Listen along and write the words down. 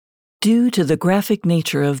Due to the graphic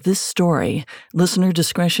nature of this story, listener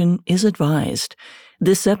discretion is advised.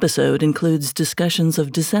 This episode includes discussions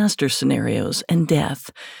of disaster scenarios and death.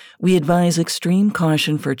 We advise extreme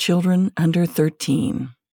caution for children under 13.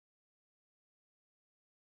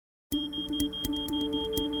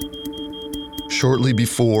 Shortly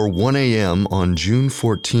before 1 a.m. on June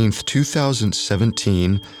 14,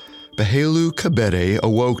 2017, Behelu Kabede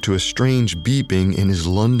awoke to a strange beeping in his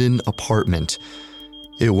London apartment.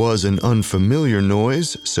 It was an unfamiliar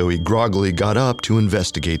noise, so he groggily got up to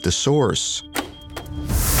investigate the source.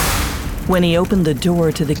 When he opened the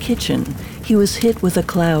door to the kitchen, he was hit with a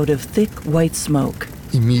cloud of thick white smoke.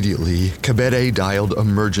 Immediately, Kabede dialed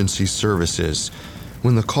emergency services.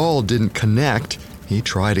 When the call didn't connect, he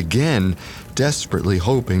tried again, desperately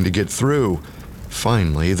hoping to get through.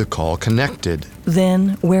 Finally, the call connected.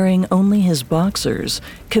 Then, wearing only his boxers,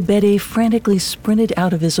 Kabede frantically sprinted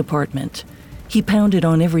out of his apartment. He pounded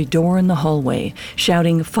on every door in the hallway,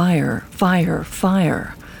 shouting, "Fire! Fire!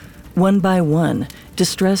 Fire!" One by one,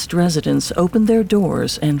 distressed residents opened their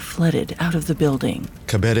doors and flooded out of the building.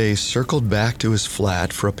 Kabede circled back to his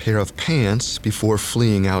flat for a pair of pants before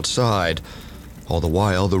fleeing outside. All the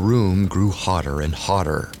while, the room grew hotter and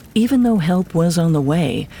hotter. Even though help was on the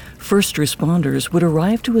way, first responders would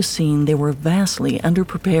arrive to a scene they were vastly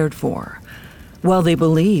underprepared for. While they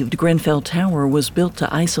believed Grenfell Tower was built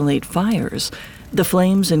to isolate fires, the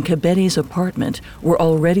flames in Kabede's apartment were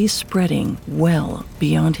already spreading well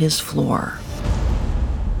beyond his floor.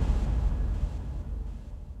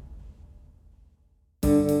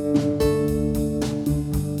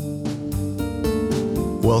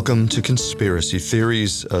 Welcome to Conspiracy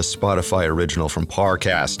Theories, a Spotify original from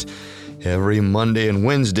Parcast. Every Monday and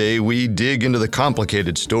Wednesday, we dig into the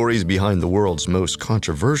complicated stories behind the world's most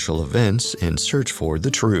controversial events and search for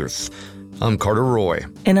the truth. I'm Carter Roy.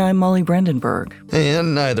 And I'm Molly Brandenburg.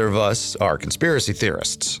 And neither of us are conspiracy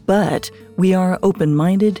theorists. But we are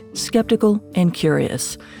open-minded, skeptical, and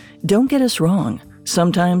curious. Don't get us wrong.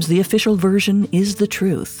 Sometimes the official version is the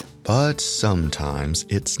truth. But sometimes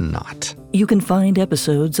it's not. You can find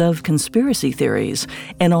episodes of Conspiracy Theories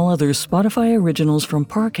and all other Spotify originals from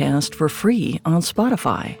Parcast for free on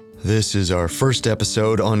Spotify. This is our first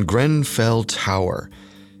episode on Grenfell Tower.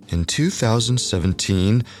 In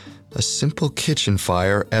 2017, a simple kitchen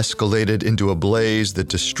fire escalated into a blaze that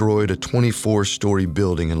destroyed a 24-story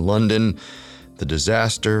building in London. The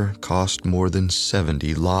disaster cost more than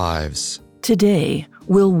 70 lives. Today,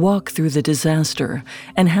 we'll walk through the disaster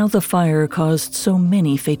and how the fire caused so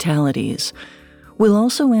many fatalities. We'll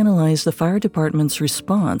also analyze the fire department's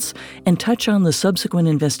response and touch on the subsequent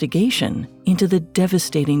investigation into the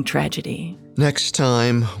devastating tragedy. Next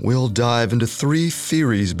time, we'll dive into 3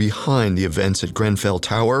 theories behind the events at Grenfell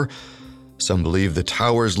Tower. Some believe the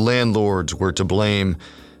tower's landlords were to blame,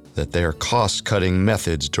 that their cost-cutting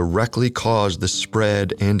methods directly caused the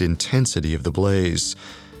spread and intensity of the blaze.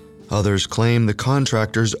 Others claim the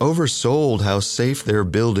contractors oversold how safe their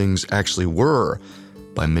buildings actually were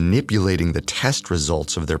by manipulating the test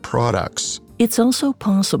results of their products. It's also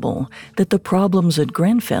possible that the problems at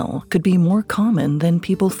Grenfell could be more common than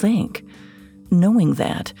people think. Knowing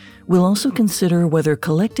that, we'll also consider whether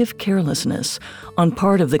collective carelessness on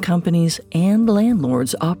part of the companies and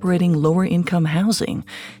landlords operating lower-income housing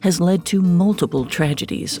has led to multiple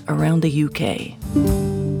tragedies around the UK.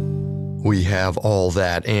 We have all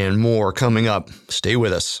that and more coming up. Stay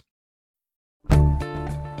with us.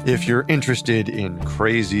 If you're interested in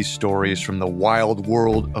crazy stories from the wild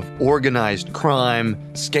world of organized crime,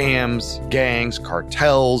 scams, gangs,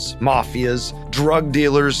 cartels, mafias, drug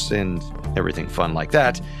dealers, and everything fun like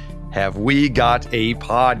that, have we got a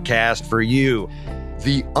podcast for you.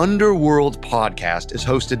 The Underworld podcast is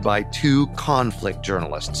hosted by 2 conflict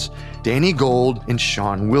journalists, Danny Gold and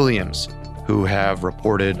Sean Williams, who have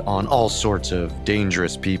reported on all sorts of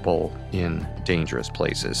dangerous people in dangerous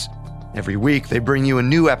places. Every week, they bring you a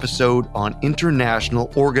new episode on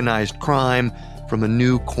international organized crime from a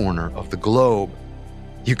new corner of the globe.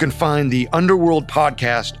 You can find the Underworld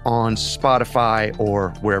podcast on Spotify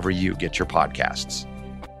or wherever you get your podcasts.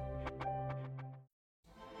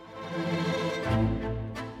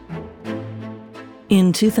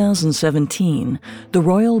 In 2017, the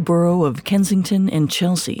Royal Borough of Kensington and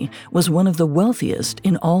Chelsea was one of the wealthiest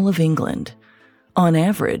in all of England. On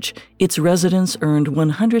average, its residents earned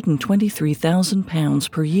 £123,000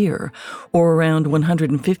 per year, or around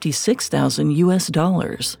 $156,000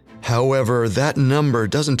 US. However, that number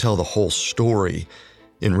doesn't tell the whole story.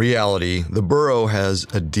 In reality, the borough has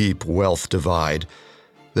a deep wealth divide.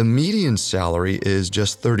 The median salary is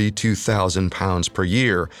just £32,000 per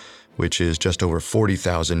year, which is just over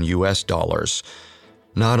 $40,000 US.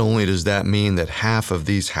 Not only does that mean that half of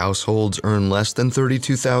these households earn less than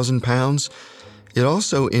 £32,000, it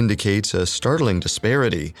also indicates a startling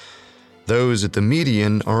disparity. Those at the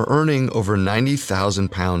median are earning over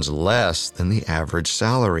 £90,000 less than the average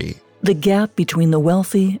salary. The gap between the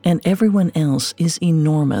wealthy and everyone else is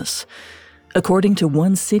enormous. According to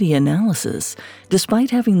one city analysis,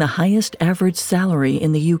 despite having the highest average salary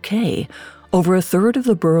in the UK, over a third of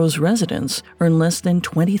the borough's residents earn less than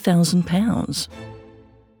 £20,000.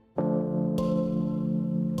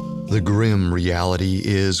 The grim reality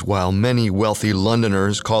is, while many wealthy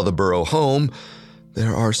Londoners call the borough home,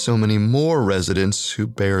 there are so many more residents who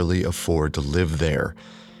barely afford to live there.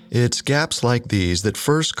 It's gaps like these that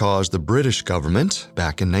first caused the British government,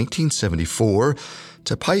 back in 1974,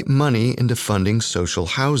 to pipe money into funding social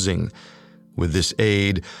housing. With this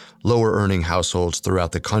aid, lower-earning households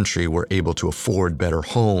throughout the country were able to afford better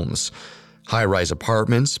homes. High-rise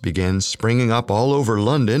apartments began springing up all over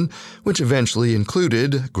London, which eventually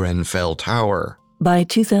included Grenfell Tower. By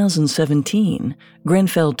 2017,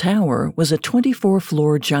 Grenfell Tower was a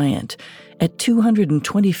 24-floor giant. At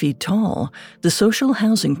 220 feet tall, the social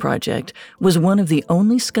housing project was one of the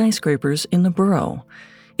only skyscrapers in the borough.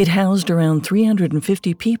 It housed around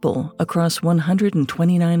 350 people across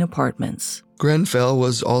 129 apartments. Grenfell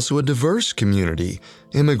was also a diverse community.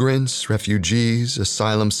 Immigrants, refugees,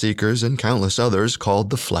 asylum seekers, and countless others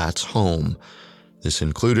called the flats home. This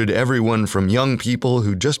included everyone from young people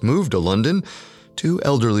who just moved to London to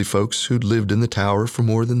elderly folks who'd lived in the tower for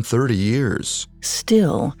more than 30 years.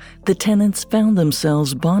 Still, the tenants found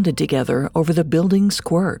themselves bonded together over the building's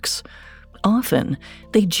quirks. Often,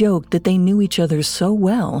 they joked that they knew each other so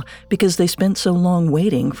well because they spent so long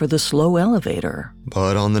waiting for the slow elevator.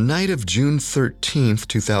 But on the night of June 13th,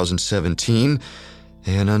 2017,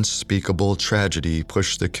 an unspeakable tragedy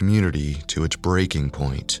pushed the community to its breaking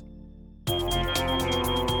point.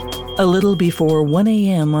 A little before 1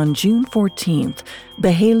 a.m. on June 14th,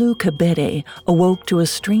 Behelu Kabede awoke to a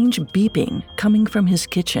strange beeping coming from his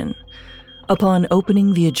kitchen. Upon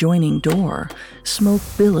opening the adjoining door, smoke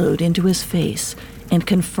billowed into his face and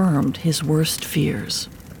confirmed his worst fears.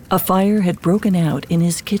 A fire had broken out in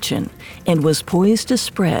his kitchen and was poised to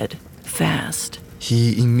spread fast.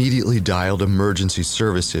 He immediately dialed emergency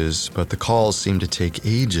services, but the calls seemed to take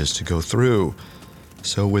ages to go through.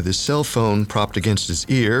 So with his cell phone propped against his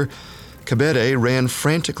ear, Kabede ran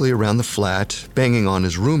frantically around the flat, banging on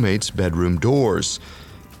his roommate's bedroom doors.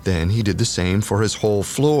 Then he did the same for his whole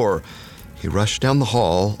floor. He rushed down the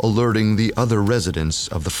hall, alerting the other residents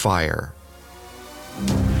of the fire.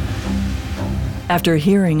 After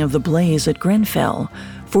hearing of the blaze at Grenfell,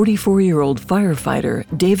 44-year-old firefighter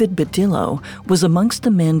David Badillo was amongst the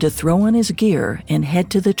men to throw on his gear and head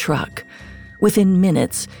to the truck. Within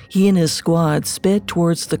minutes, he and his squad sped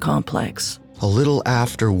towards the complex. A little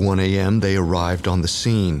after 1 a.m., they arrived on the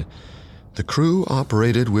scene. The crew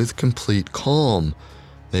operated with complete calm.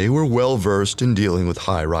 They were well-versed in dealing with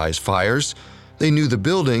high-rise fires. They knew the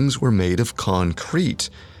buildings were made of concrete.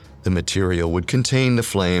 The material would contain the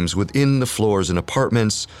flames within the floors and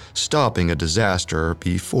apartments, stopping a disaster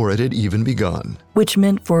before it had even begun. Which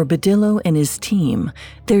meant for Badillo and his team,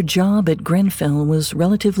 their job at Grenfell was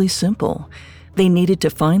relatively simple. They needed to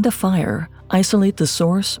find the fire, isolate the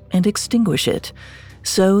source, and extinguish it.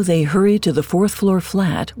 So they hurried to the fourth-floor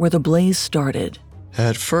flat where the blaze started.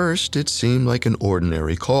 At first, it seemed like an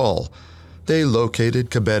ordinary call. They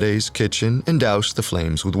located Kabede's kitchen and doused the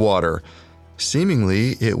flames with water.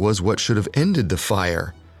 Seemingly, it was what should have ended the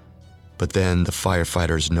fire. But then the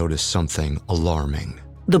firefighters noticed something alarming.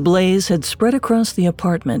 The blaze had spread across the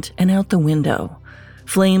apartment and out the window.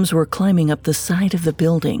 Flames were climbing up the side of the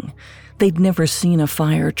building. They'd never seen a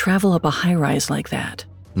fire travel up a high-rise like that.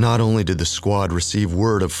 Not only did the squad receive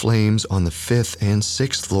word of flames on the 5th and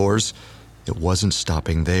 6th floors, it wasn't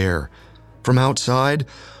stopping there. From outside,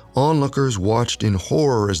 onlookers watched in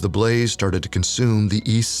horror as the blaze started to consume the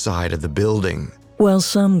east side of the building. While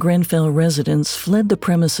some Grenfell residents fled the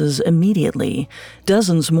premises immediately,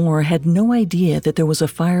 dozens more had no idea that there was a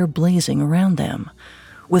fire blazing around them.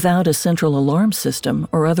 Without a central alarm system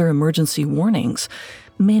or other emergency warnings,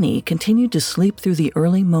 many continued to sleep through the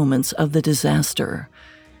early moments of the disaster.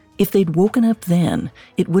 If they'd woken up then,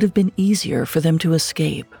 it would have been easier for them to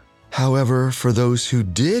escape. However, for those who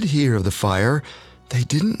did hear of the fire, they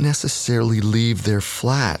didn't necessarily leave their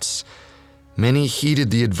flats. Many heeded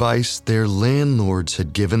the advice their landlords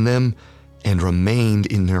had given them and remained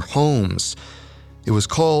in their homes. It was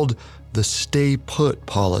called the Stay Put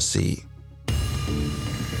policy.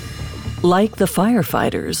 Like the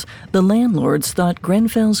firefighters, the landlords thought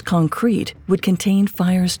Grenfell's concrete would contain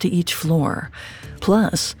fires to each floor.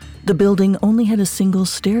 Plus, the building only had a single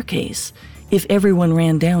staircase. If everyone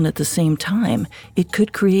ran down at the same time, it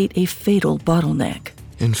could create a fatal bottleneck.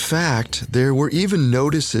 In fact, there were even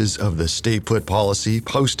notices of the stay put policy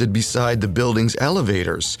posted beside the building's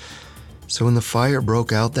elevators. So when the fire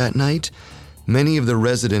broke out that night, many of the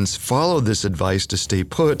residents followed this advice to stay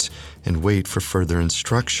put and wait for further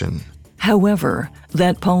instruction. However,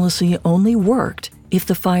 that policy only worked if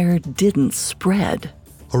the fire didn't spread.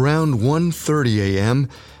 Around 1:30 a.m.,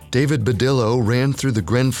 David Badillo ran through the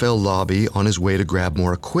Grenfell lobby on his way to grab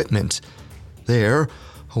more equipment. There,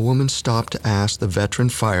 a woman stopped to ask the veteran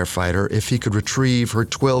firefighter if he could retrieve her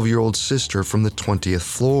 12-year-old sister from the 20th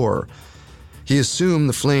floor. He assumed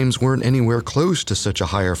the flames weren't anywhere close to such a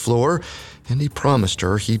higher floor, and he promised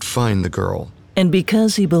her he'd find the girl. And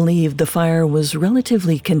because he believed the fire was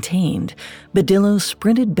relatively contained, Badillo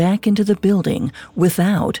sprinted back into the building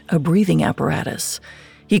without a breathing apparatus.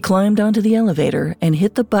 He climbed onto the elevator and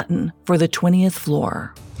hit the button for the 20th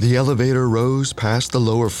floor. The elevator rose past the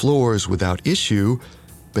lower floors without issue,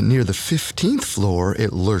 but near the 15th floor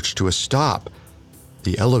it lurched to a stop.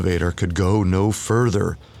 The elevator could go no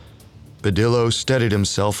further. Badillo steadied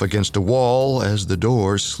himself against a wall as the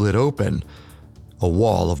doors slid open. A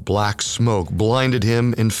wall of black smoke blinded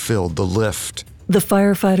him and filled the lift. The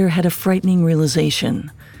firefighter had a frightening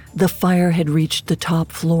realization. The fire had reached the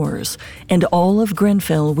top floors, and all of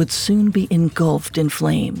Grenfell would soon be engulfed in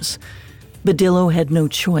flames. Badillo had no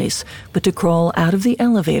choice but to crawl out of the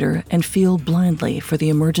elevator and feel blindly for the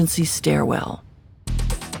emergency stairwell.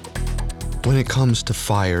 When it comes to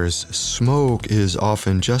fires, smoke is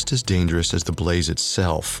often just as dangerous as the blaze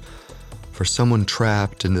itself. For someone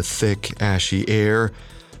trapped in the thick, ashy air,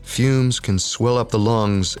 fumes can swell up the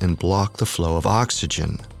lungs and block the flow of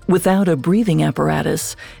oxygen. Without a breathing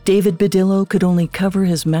apparatus, David Badillo could only cover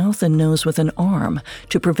his mouth and nose with an arm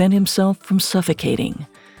to prevent himself from suffocating.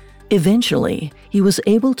 Eventually, he was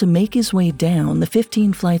able to make his way down the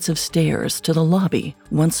 15 flights of stairs to the lobby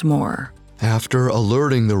once more. After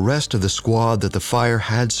alerting the rest of the squad that the fire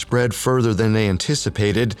had spread further than they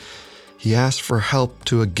anticipated, he asked for help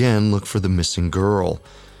to again look for the missing girl.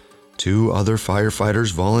 2 other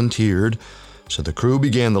firefighters volunteered, so the crew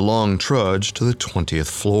began the long trudge to the 20th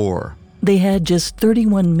floor. They had just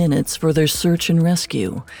 31 minutes for their search and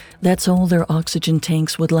rescue. That's all their oxygen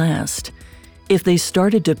tanks would last. If they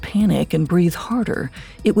started to panic and breathe harder,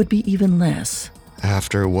 it would be even less.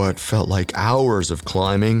 After what felt like hours of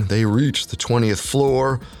climbing, they reached the 20th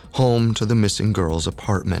floor, home to the missing girl's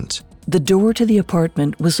apartment. The door to the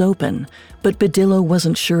apartment was open, but Badillo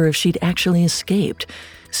wasn't sure if she'd actually escaped.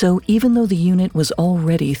 So even though the unit was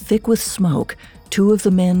already thick with smoke, 2 of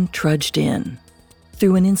the men trudged in.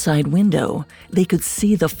 Through an inside window, they could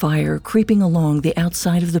see the fire creeping along the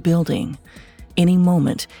outside of the building. Any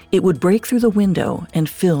moment, it would break through the window and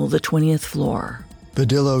fill the 20th floor.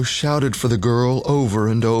 Badillo shouted for the girl over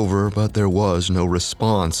and over, but there was no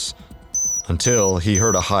response. Until he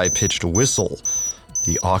heard a high-pitched whistle.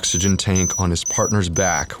 The oxygen tank on his partner's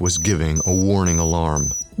back was giving a warning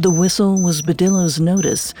alarm. The whistle was Badillo's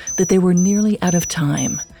notice that they were nearly out of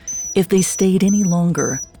time. If they stayed any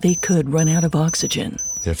longer, they could run out of oxygen.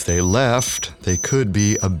 If they left, they could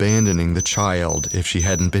be abandoning the child if she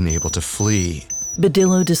hadn't been able to flee.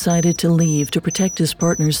 Badillo decided to leave to protect his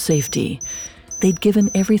partner's safety. They'd given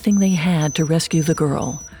everything they had to rescue the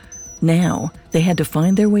girl. Now, they had to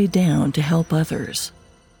find their way down to help others.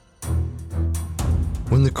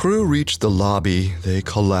 When the crew reached the lobby, they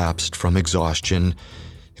collapsed from exhaustion.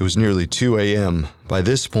 It was nearly 2 a.m. By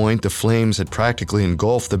this point, the flames had practically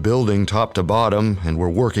engulfed the building top to bottom and were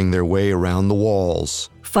working their way around the walls.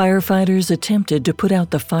 Firefighters attempted to put out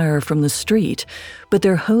the fire from the street, but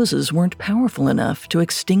their hoses weren't powerful enough to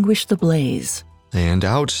extinguish the blaze. And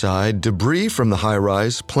outside, debris from the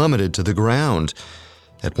high-rise plummeted to the ground.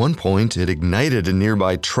 At one point, it ignited a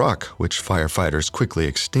nearby truck, which firefighters quickly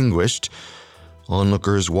extinguished.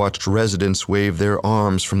 Onlookers watched residents wave their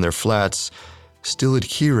arms from their flats, still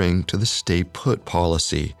adhering to the stay-put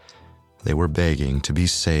policy. They were begging to be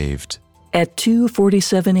saved. At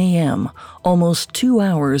 2:47 a.m., almost 2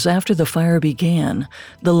 hours after the fire began,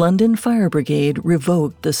 the London Fire Brigade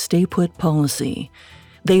revoked the stay-put policy.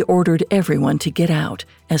 They ordered everyone to get out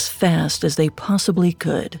as fast as they possibly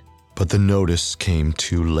could. But the notice came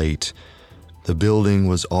too late. The building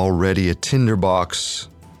was already a tinderbox,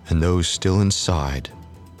 and those still inside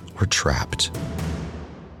were trapped.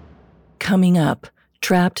 Coming up,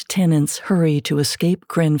 trapped tenants hurry to escape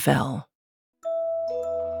Grenfell.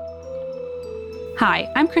 Hi,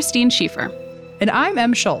 I'm Christine Schieffer. And I'm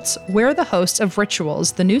Em Schultz. We're the hosts of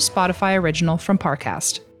Rituals, the new Spotify original from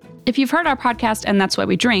Parcast. If you've heard our podcast and That's What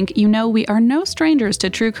We Drink, you know we are no strangers to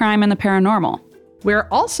true crime and the paranormal. We're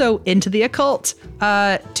also into the occult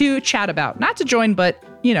to chat about, not to join, but,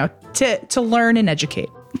 to learn and educate.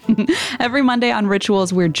 Every Monday on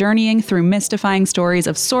Rituals, we're journeying through mystifying stories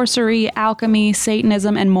of sorcery, alchemy,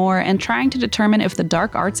 Satanism, and more, and trying to determine if the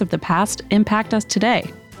dark arts of the past impact us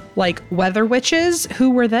today. Like weather witches, who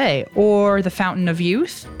were they? Or the Fountain of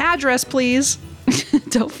Youth? Address, please.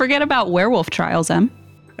 Don't forget about werewolf trials, Em.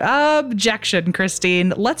 Objection,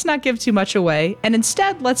 Christine. Let's not give too much away, and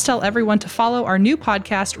instead, let's tell everyone to follow our new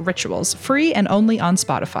podcast, Rituals, free and only on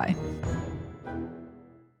Spotify.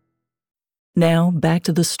 Now, back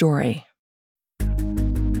to the story.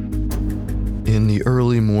 In the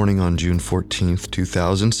early morning on June 14th,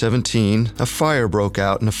 2017, a fire broke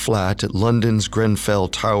out in a flat at London's Grenfell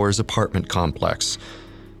Towers apartment complex.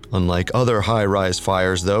 Unlike other high-rise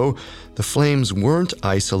fires, though, the flames weren't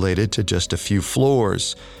isolated to just a few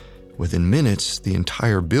floors. Within minutes, the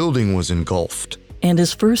entire building was engulfed. And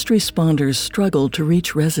as first responders struggled to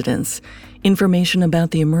reach residents, information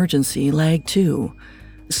about the emergency lagged too.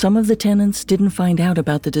 Some of the tenants didn't find out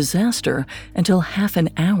about the disaster until half an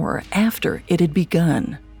hour after it had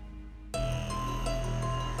begun.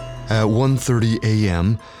 At 1:30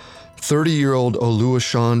 a.m., 30-year-old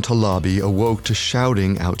Oluwaseun Talabi awoke to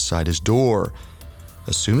shouting outside his door.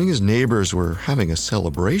 Assuming his neighbors were having a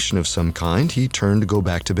celebration of some kind, he turned to go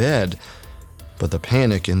back to bed. But the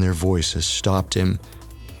panic in their voices stopped him.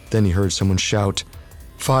 Then he heard someone shout,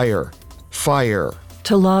 "Fire! Fire!"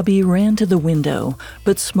 Talabi ran to the window,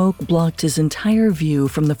 but smoke blocked his entire view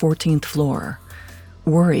from the 14th floor.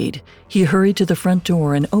 Worried, he hurried to the front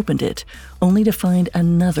door and opened it, only to find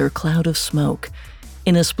another cloud of smoke.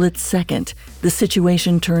 In a split second, the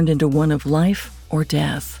situation turned into one of life or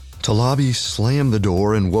death. Talabi slammed the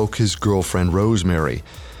door and woke his girlfriend Rosemary.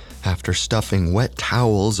 After stuffing wet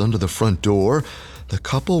towels under the front door, the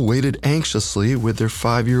couple waited anxiously with their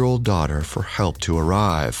 5-year-old daughter for help to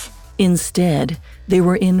arrive. Instead, they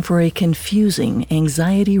were in for a confusing,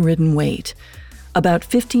 anxiety-ridden wait. About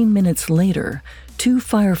 15 minutes later, 2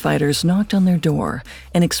 firefighters knocked on their door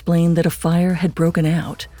and explained that a fire had broken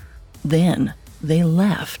out. Then, they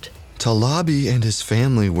left. Talabi and his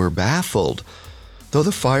family were baffled. Though the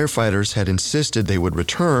firefighters had insisted they would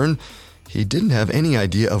return, he didn't have any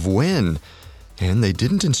idea of when, and they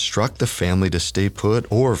didn't instruct the family to stay put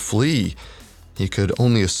or flee. He could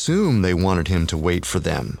only assume they wanted him to wait for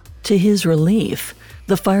them. To his relief,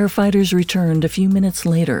 the firefighters returned a few minutes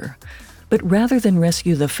later. But rather than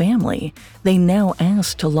rescue the family, they now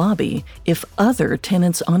asked Talabi if other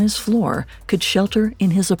tenants on his floor could shelter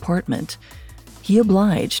in his apartment. He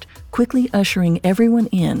obliged, quickly ushering everyone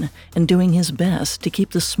in and doing his best to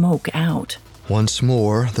keep the smoke out. Once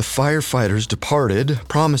more, the firefighters departed,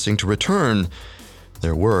 promising to return.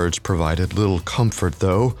 Their words provided little comfort,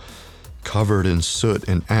 though. Covered in soot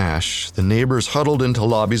and ash, the neighbors huddled into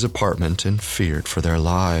Talabi's apartment and feared for their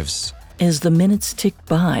lives. As the minutes ticked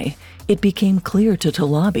by, it became clear to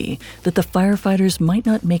Talabi that the firefighters might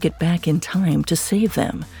not make it back in time to save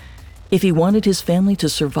them. If he wanted his family to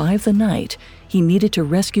survive the night, he needed to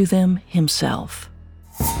rescue them himself.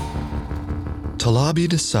 Talabi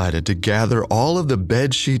decided to gather all of the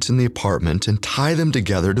bed sheets in the apartment and tie them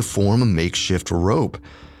together to form a makeshift rope.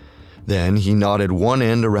 Then he knotted one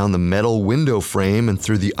end around the metal window frame and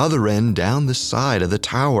threw the other end down the side of the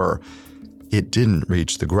tower. It didn't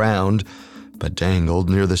reach the ground, but dangled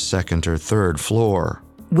near the 2nd or 3rd floor.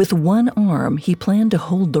 With one arm, he planned to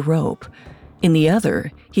hold the rope. In the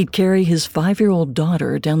other, he'd carry his 5-year-old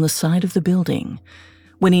daughter down the side of the building.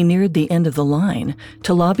 When he neared the end of the line,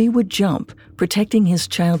 Talabi would jump, protecting his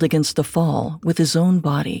child against the fall with his own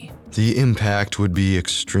body. The impact would be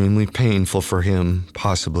extremely painful for him,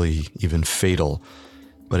 possibly even fatal.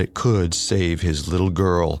 But it could save his little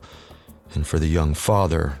girl. And for the young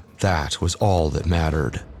father, that was all that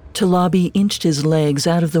mattered. Talabi inched his legs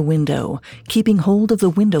out of the window, keeping hold of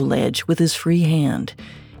the window ledge with his free hand.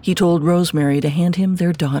 He told Rosemary to hand him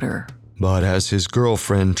their daughter. But as his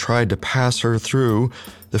girlfriend tried to pass her through,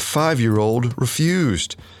 the 5-year-old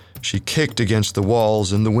refused. She kicked against the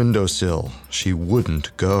walls and the windowsill. She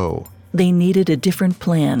wouldn't go. They needed a different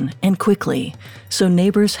plan, and quickly, so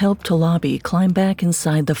neighbors helped Talabi climb back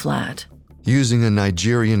inside the flat. Using a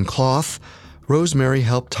Nigerian cloth, Rosemary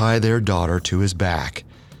helped tie their daughter to his back.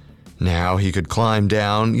 Now he could climb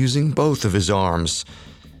down using both of his arms.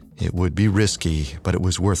 It would be risky, but it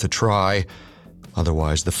was worth a try.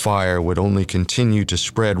 Otherwise, the fire would only continue to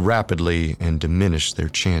spread rapidly and diminish their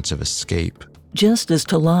chance of escape. Just as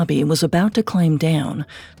Talabi was about to climb down,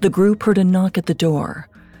 the group heard a knock at the door.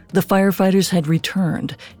 The firefighters had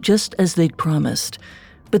returned, just as they'd promised,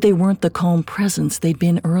 but they weren't the calm presence they'd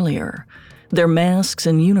been earlier. Their masks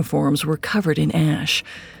and uniforms were covered in ash.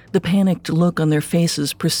 The panicked look on their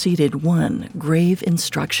faces preceded one grave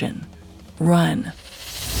instruction: run.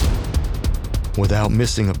 Without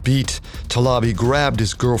missing a beat, Talabi grabbed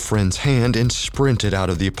his girlfriend's hand and sprinted out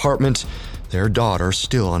of the apartment, their daughter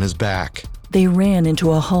still on his back. They ran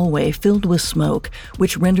into a hallway filled with smoke,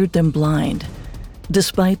 which rendered them blind.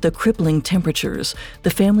 Despite the crippling temperatures, the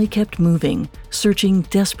family kept moving, searching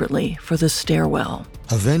desperately for the stairwell.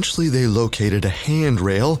 Eventually, they located a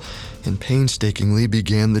handrail and painstakingly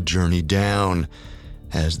began the journey down.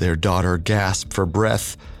 As their daughter gasped for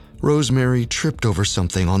breath, Rosemary tripped over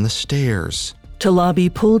something on the stairs.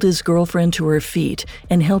 Talabi pulled his girlfriend to her feet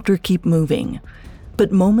and helped her keep moving.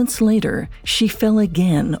 But moments later, she fell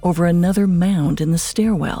again over another mound in the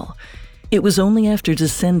stairwell. It was only after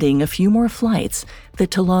descending a few more flights that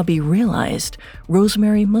Talabi realized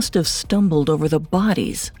Rosemary must have stumbled over the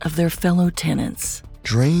bodies of their fellow tenants.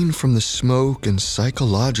 Drained from the smoke and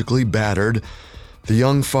psychologically battered, the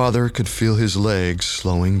young father could feel his legs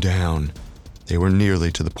slowing down. They were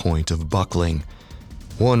nearly to the point of buckling.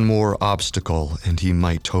 One more obstacle and he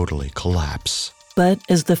might totally collapse. But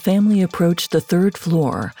as the family approached the third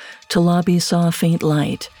floor, Talabi saw a faint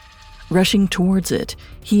light. Rushing towards it,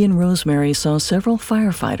 he and Rosemary saw several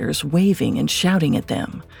firefighters waving and shouting at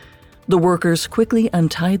them. The workers quickly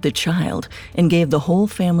untied the child and gave the whole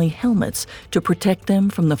family helmets to protect them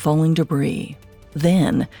from the falling debris.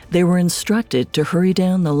 Then, they were instructed to hurry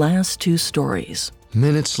down the last 2 stories.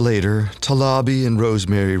 Minutes later, Talabi and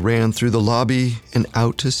Rosemary ran through the lobby and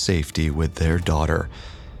out to safety with their daughter.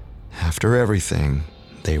 After everything,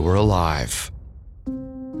 they were alive.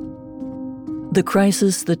 The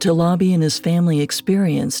crisis that Talabi and his family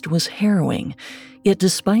experienced was harrowing, yet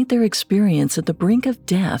despite their experience at the brink of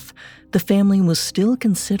death, the family was still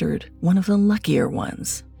considered one of the luckier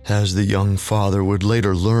ones. As the young father would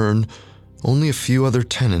later learn, only a few other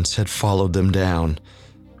tenants had followed them down.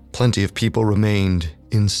 Plenty of people remained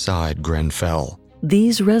inside Grenfell.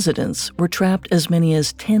 These residents were trapped as many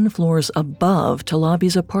as 10 floors above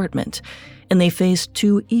Talabi's apartment, and they faced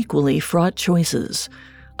 2 equally fraught choices: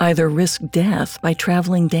 either risk death by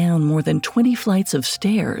traveling down more than 20 flights of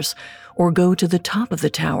stairs, or go to the top of the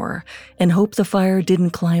tower and hope the fire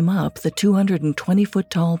didn't climb up the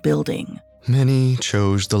 220-foot-tall building. Many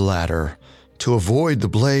chose the latter. To avoid the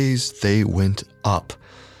blaze, they went up.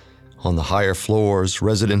 On the higher floors,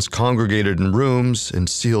 residents congregated in rooms and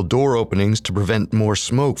sealed door openings to prevent more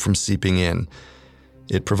smoke from seeping in.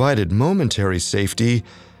 It provided momentary safety,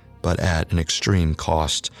 but at an extreme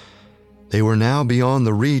cost. They were now beyond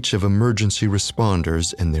the reach of emergency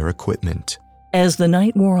responders and their equipment. As the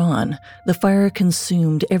night wore on, the fire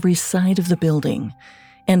consumed every side of the building,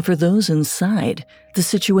 and for those inside, the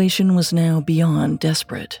situation was now beyond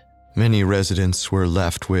desperate. Many residents were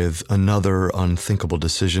left with another unthinkable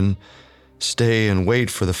decision: stay and wait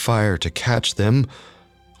for the fire to catch them,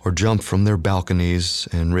 or jump from their balconies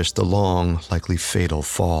and risk the long, likely fatal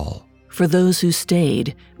fall. For those who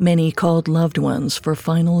stayed, many called loved ones for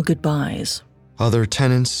final goodbyes. Other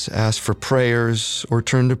tenants asked for prayers or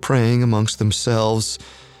turned to praying amongst themselves.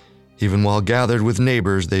 Even while gathered with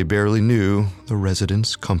neighbors they barely knew, the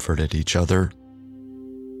residents comforted each other.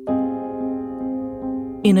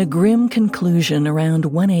 In a grim conclusion around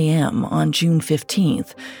 1 a.m. on June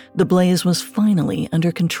 15th, the blaze was finally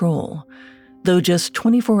under control. Though just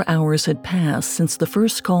 24 hours had passed since the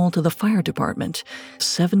first call to the fire department,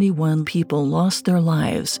 71 people lost their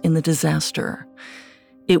lives in the disaster.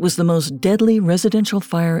 It was the most deadly residential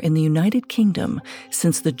fire in the United Kingdom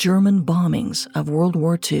since the German bombings of World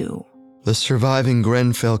War II. The surviving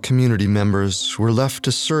Grenfell community members were left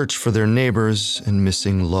to search for their neighbors and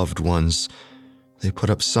missing loved ones. They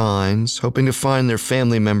put up signs, hoping to find their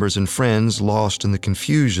family members and friends lost in the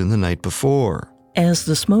confusion the night before. As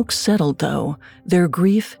the smoke settled, though, their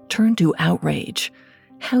grief turned to outrage.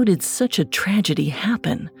 How did such a tragedy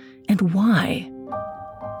happen, and why?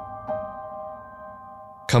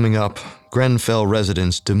 Coming up, Grenfell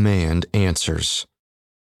residents demand answers.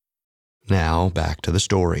 Now, back to the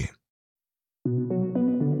story.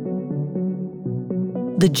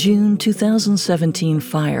 The June 2017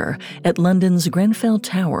 fire at London's Grenfell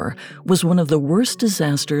Tower was one of the worst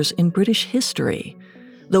disasters in British history.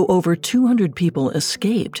 Though over 200 people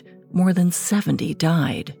escaped, more than 70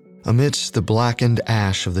 died. Amidst the blackened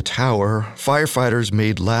ash of the tower, firefighters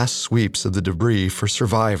made last sweeps of the debris for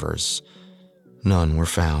survivors. None were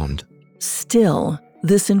found. Still,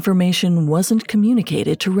 This information wasn't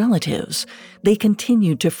communicated to relatives. They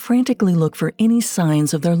continued to frantically look for any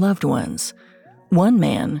signs of their loved ones. One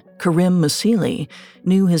man, Karim Musili,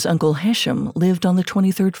 knew his uncle Hesham lived on the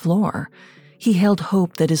 23rd floor. He held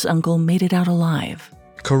hope that his uncle made it out alive.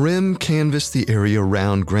 Karim canvassed the area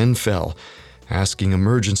around Grenfell, asking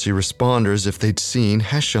emergency responders if they'd seen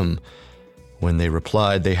Hesham. When they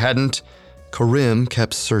replied they hadn't, Karim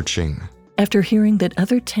kept searching. After hearing that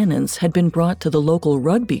other tenants had been brought to the local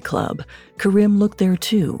rugby club, Karim looked there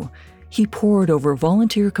too. He pored over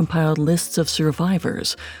volunteer-compiled lists of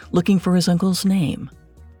survivors, looking for his uncle's name.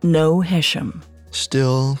 No Hesham.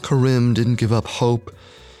 Still, Karim didn't give up hope.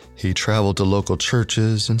 He traveled to local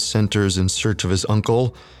churches and centers in search of his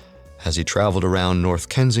uncle. As he traveled around North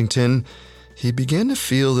Kensington, he began to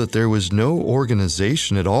feel that there was no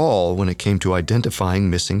organization at all when it came to identifying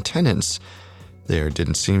missing tenants. There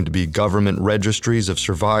didn't seem to be government registries of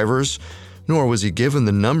survivors, nor was he given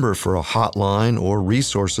the number for a hotline or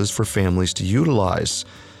resources for families to utilize.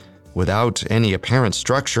 Without any apparent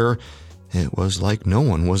structure, it was like no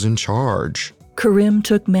one was in charge. Karim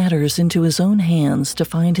took matters into his own hands to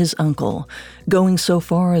find his uncle, going so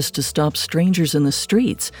far as to stop strangers in the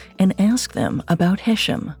streets and ask them about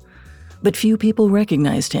Hesham. But few people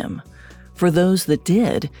recognized him. For those that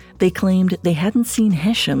did, they claimed they hadn't seen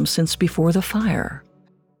Hesham since before the fire.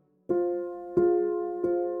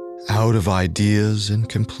 Out of ideas and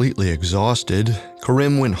completely exhausted,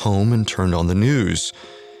 Karim went home and turned on the news.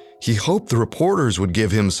 He hoped the reporters would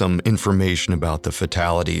give him some information about the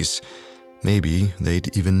fatalities. Maybe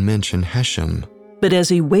they'd even mention Hesham. But as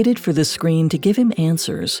he waited for the screen to give him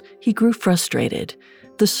answers, he grew frustrated.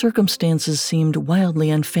 The circumstances seemed wildly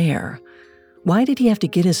unfair. Why did he have to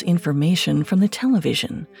get his information from the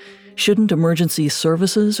television? Shouldn't emergency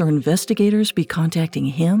services or investigators be contacting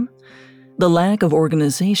him? The lack of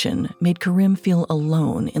organization made Karim feel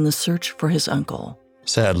alone in the search for his uncle.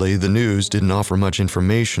 Sadly, the news didn't offer much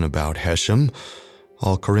information about Hesham.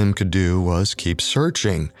 All Karim could do was keep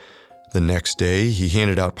searching. The next day, he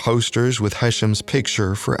handed out posters with Hesham's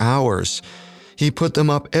picture for hours. He put them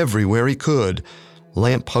up everywhere he could.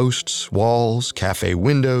 Lampposts, walls, cafe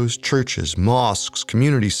windows, churches, mosques,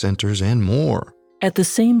 community centers, and more. At the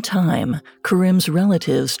same time, Karim's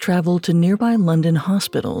relatives traveled to nearby London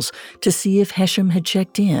hospitals to see if Hesham had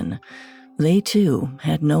checked in. They, too,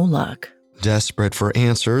 had no luck. Desperate for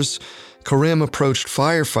answers, Karim approached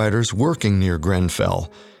firefighters working near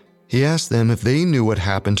Grenfell. He asked them if they knew what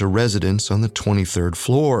happened to residents on the 23rd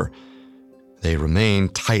floor. They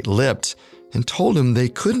remained tight-lipped and told him they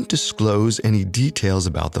couldn't disclose any details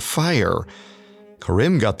about the fire.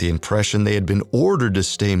 Karim got the impression they had been ordered to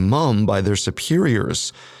stay mum by their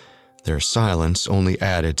superiors. Their silence only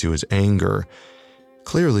added to his anger.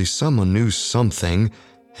 Clearly someone knew something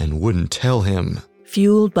and wouldn't tell him.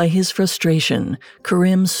 Fueled by his frustration,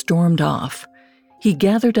 Karim stormed off. He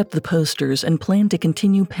gathered up the posters and planned to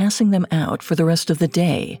continue passing them out for the rest of the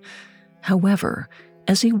day. However,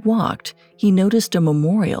 as he walked, he noticed a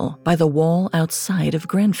memorial by the wall outside of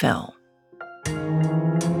Grenfell.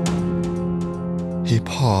 He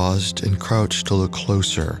paused and crouched to look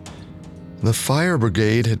closer. The fire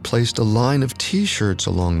brigade had placed a line of T-shirts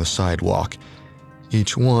along the sidewalk.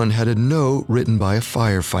 Each one had a note written by a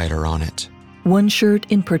firefighter on it. One shirt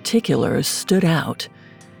in particular stood out.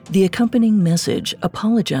 The accompanying message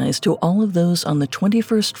apologized to all of those on the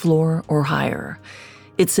 21st floor or higher.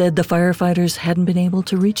 It said the firefighters hadn't been able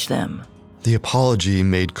to reach them. The apology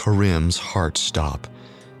made Karim's heart stop.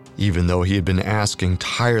 Even though he had been asking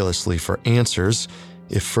tirelessly for answers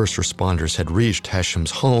if first responders had reached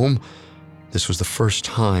Hesham's home, this was the first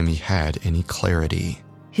time he had any clarity.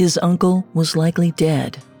 His uncle was likely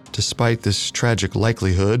dead. Despite this tragic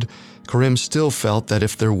likelihood, Karim still felt that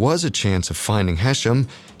if there was a chance of finding Hesham,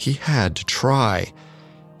 he had to try.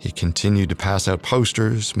 He continued to pass out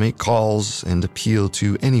posters, make calls, and appeal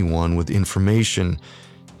to anyone with information.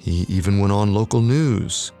 He even went on local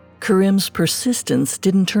news. Karim's persistence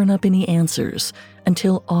didn't turn up any answers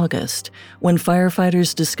until August, when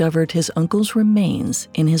firefighters discovered his uncle's remains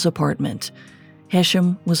in his apartment.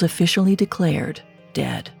 Hesham was officially declared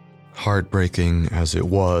dead. Heartbreaking as it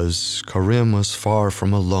was, Karim was far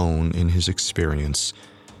from alone in his experience.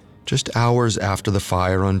 Just hours after the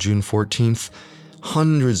fire on June 14th,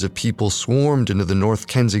 hundreds of people swarmed into the North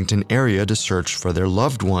Kensington area to search for their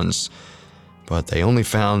loved ones. But they only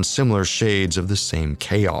found similar shades of the same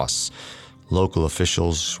chaos. Local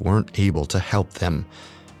officials weren't able to help them.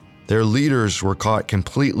 Their leaders were caught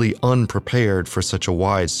completely unprepared for such a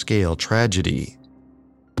wide-scale tragedy.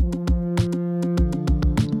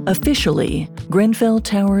 Officially, Grenfell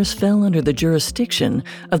Towers fell under the jurisdiction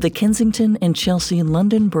of the Kensington and Chelsea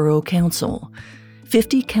London Borough Council.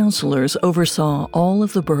 50 councillors oversaw all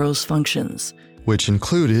of the borough's functions, which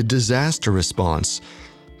included disaster response.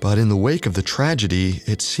 But in the wake of the tragedy,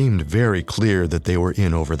 it seemed very clear that they were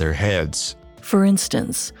in over their heads. For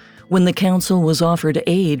instance, when the council was offered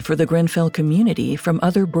aid for the Grenfell community from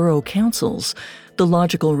other borough councils, the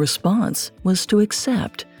logical response was to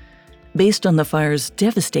accept. Based on the fire's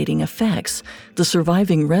devastating effects, the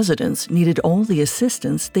surviving residents needed all the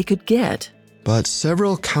assistance they could get. But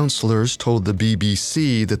several councillors told the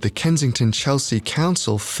BBC that the Kensington-Chelsea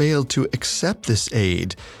Council failed to accept this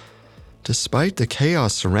aid. Despite the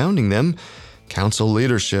chaos surrounding them, council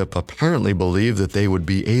leadership apparently believed that they would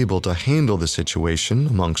be able to handle the situation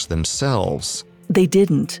amongst themselves. They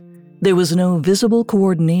didn't. There was no visible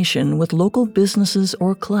coordination with local businesses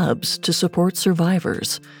or clubs to support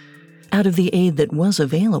survivors. Out of the aid that was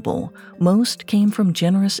available, most came from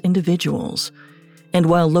generous individuals. And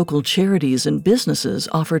while local charities and businesses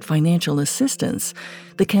offered financial assistance,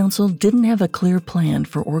 the council didn't have a clear plan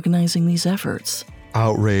for organizing these efforts.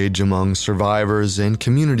 Outrage among survivors and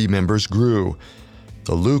community members grew.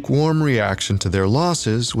 The lukewarm reaction to their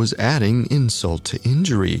losses was adding insult to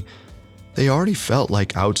injury. They already felt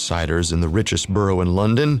like outsiders in the richest borough in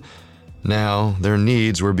London. Now, their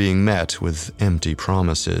needs were being met with empty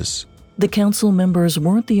promises. The council members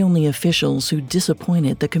weren't the only officials who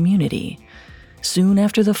disappointed the community. Soon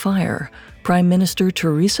after the fire, Prime Minister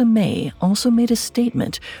Theresa May also made a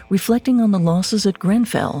statement reflecting on the losses at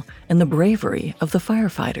Grenfell and the bravery of the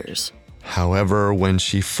firefighters. However, when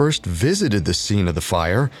she first visited the scene of the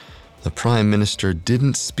fire, the Prime Minister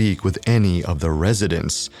didn't speak with any of the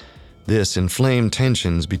residents. This inflamed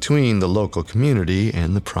tensions between the local community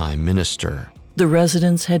and the Prime Minister. The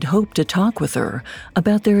residents had hoped to talk with her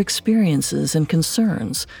about their experiences and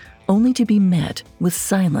concerns, only to be met with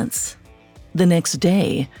silence. The next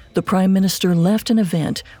day, the Prime Minister left an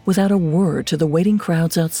event without a word to the waiting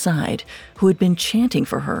crowds outside who had been chanting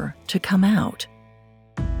for her to come out.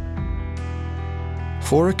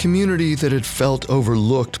 For a community that had felt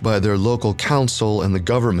overlooked by their local council and the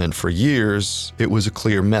government for years, it was a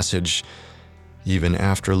clear message. Even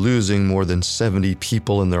after losing more than 70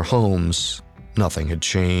 people in their homes, nothing had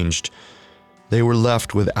changed. They were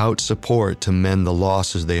left without support to mend the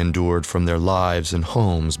losses they endured from their lives and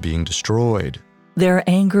homes being destroyed. Their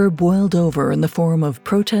anger boiled over in the form of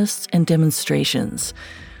protests and demonstrations.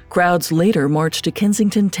 Crowds later marched to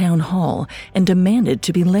Kensington Town Hall and demanded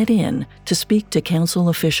to be let in to speak to council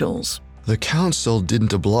officials. The council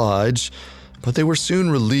didn't oblige, but they were soon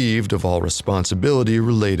relieved of all responsibility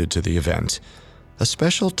related to the event. A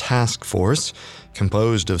special task force,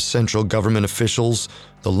 composed of central government officials,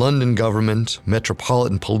 the London government,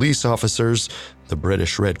 metropolitan police officers, the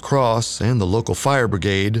British Red Cross, and the local fire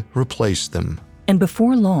brigade, replaced them. And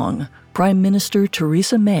before long, Prime Minister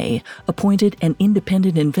Theresa May appointed an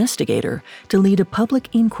independent investigator to lead a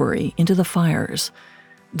public inquiry into the fires.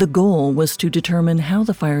 The goal was to determine how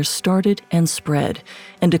the fires started and spread,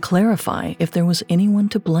 and to clarify if there was anyone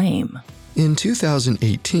to blame. In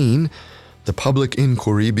 2018, the public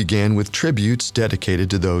inquiry began with tributes dedicated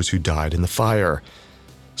to those who died in the fire.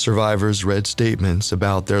 Survivors read statements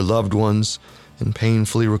about their loved ones and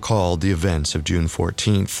painfully recalled the events of June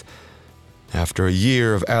 14th. After a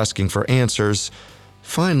year of asking for answers,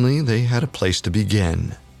 finally they had a place to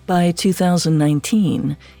begin. By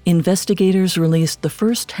 2019, investigators released the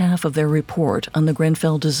first half of their report on the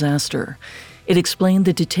Grenfell disaster. It explained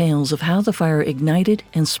the details of how the fire ignited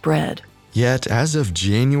and spread. Yet, as of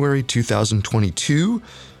January 2022,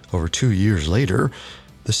 over 2 years later,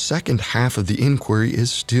 the second half of the inquiry is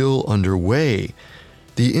still underway.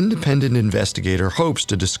 The independent investigator hopes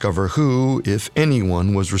to discover who, if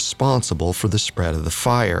anyone, was responsible for the spread of the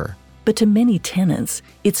fire. But to many tenants,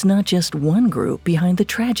 it's not just one group behind the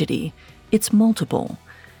tragedy, it's multiple.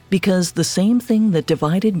 Because the same thing that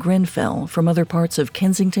divided Grenfell from other parts of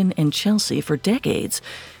Kensington and Chelsea for decades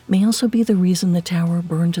may also be the reason the tower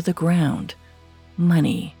burned to the ground: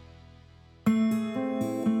 money.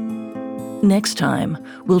 Next time,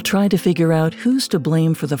 we'll try to figure out who's to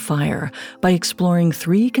blame for the fire by exploring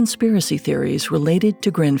 3 conspiracy theories related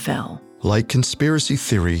to Grenfell. Like conspiracy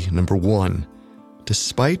theory number 1,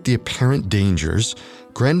 despite the apparent dangers,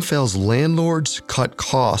 Grenfell's landlords cut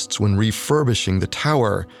costs when refurbishing the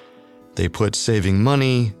tower. They put saving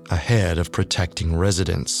money ahead of protecting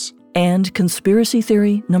residents. And conspiracy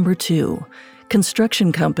theory number 2,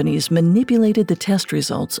 construction companies manipulated the test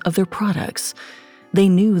results of their products. They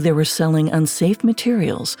knew they were selling unsafe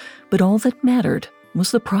materials, but all that mattered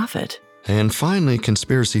was the profit. And finally,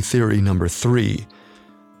 conspiracy theory number 3.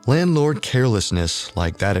 Landlord carelessness,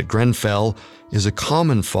 like that at Grenfell, is a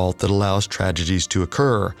common fault that allows tragedies to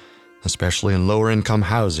occur, especially in lower-income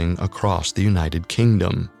housing across the United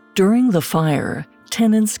Kingdom. During the fire,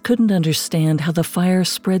 tenants couldn't understand how the fire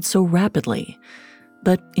spread so rapidly.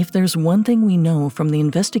 But if there's one thing we know from the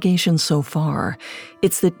investigation so far,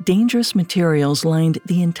 it's that dangerous materials lined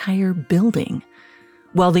the entire building.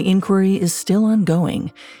 While the inquiry is still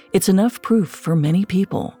ongoing, it's enough proof for many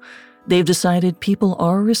people. They've decided people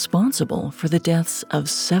are responsible for the deaths of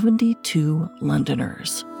 72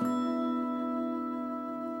 Londoners.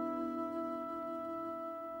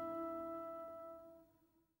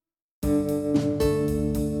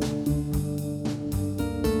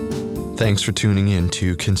 Thanks for tuning in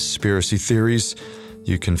to Conspiracy Theories.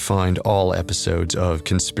 You can find all episodes of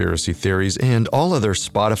Conspiracy Theories and all other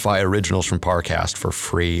Spotify originals from Parcast for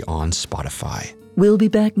free on Spotify. We'll be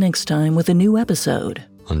back next time with a new episode.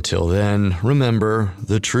 Until then, remember,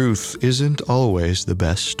 the truth isn't always the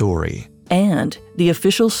best story. And the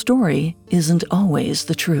official story isn't always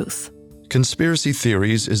the truth. Conspiracy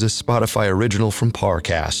Theories is a Spotify original from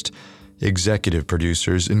Parcast. Executive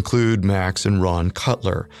producers include Max and Ron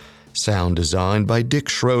Cutler. Sound design by Dick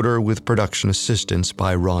Schroeder with production assistance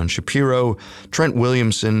by Ron Shapiro, Trent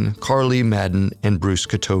Williamson, Carly Madden, and Bruce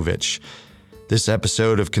Katovich. This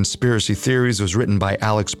episode of Conspiracy Theories was written by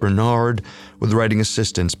Alex Bernard, with writing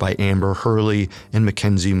assistance by Amber Hurley and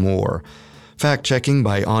Mackenzie Moore. Fact-checking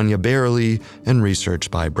by Anya Barely and research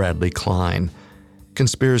by Bradley Klein.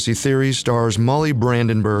 Conspiracy Theories stars Molly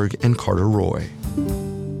Brandenburg and Carter Roy.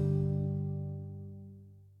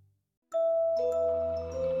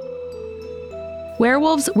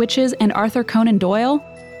 Werewolves, witches, and Arthur Conan Doyle?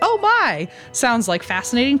 Oh my! Sounds like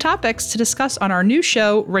fascinating topics to discuss on our new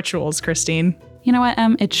show, Rituals, Christine. You know what,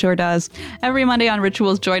 it sure does. Every Monday on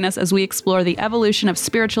Rituals, join us as we explore the evolution of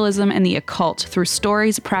spiritualism and the occult through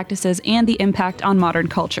stories, practices, and the impact on modern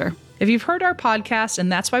culture. If you've heard our podcast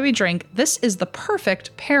and That's Why We Drink, this is the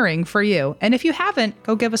perfect pairing for you. And if you haven't,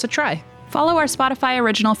 go give us a try. Follow our Spotify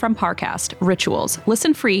original from Parcast, Rituals.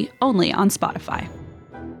 Listen free only on Spotify.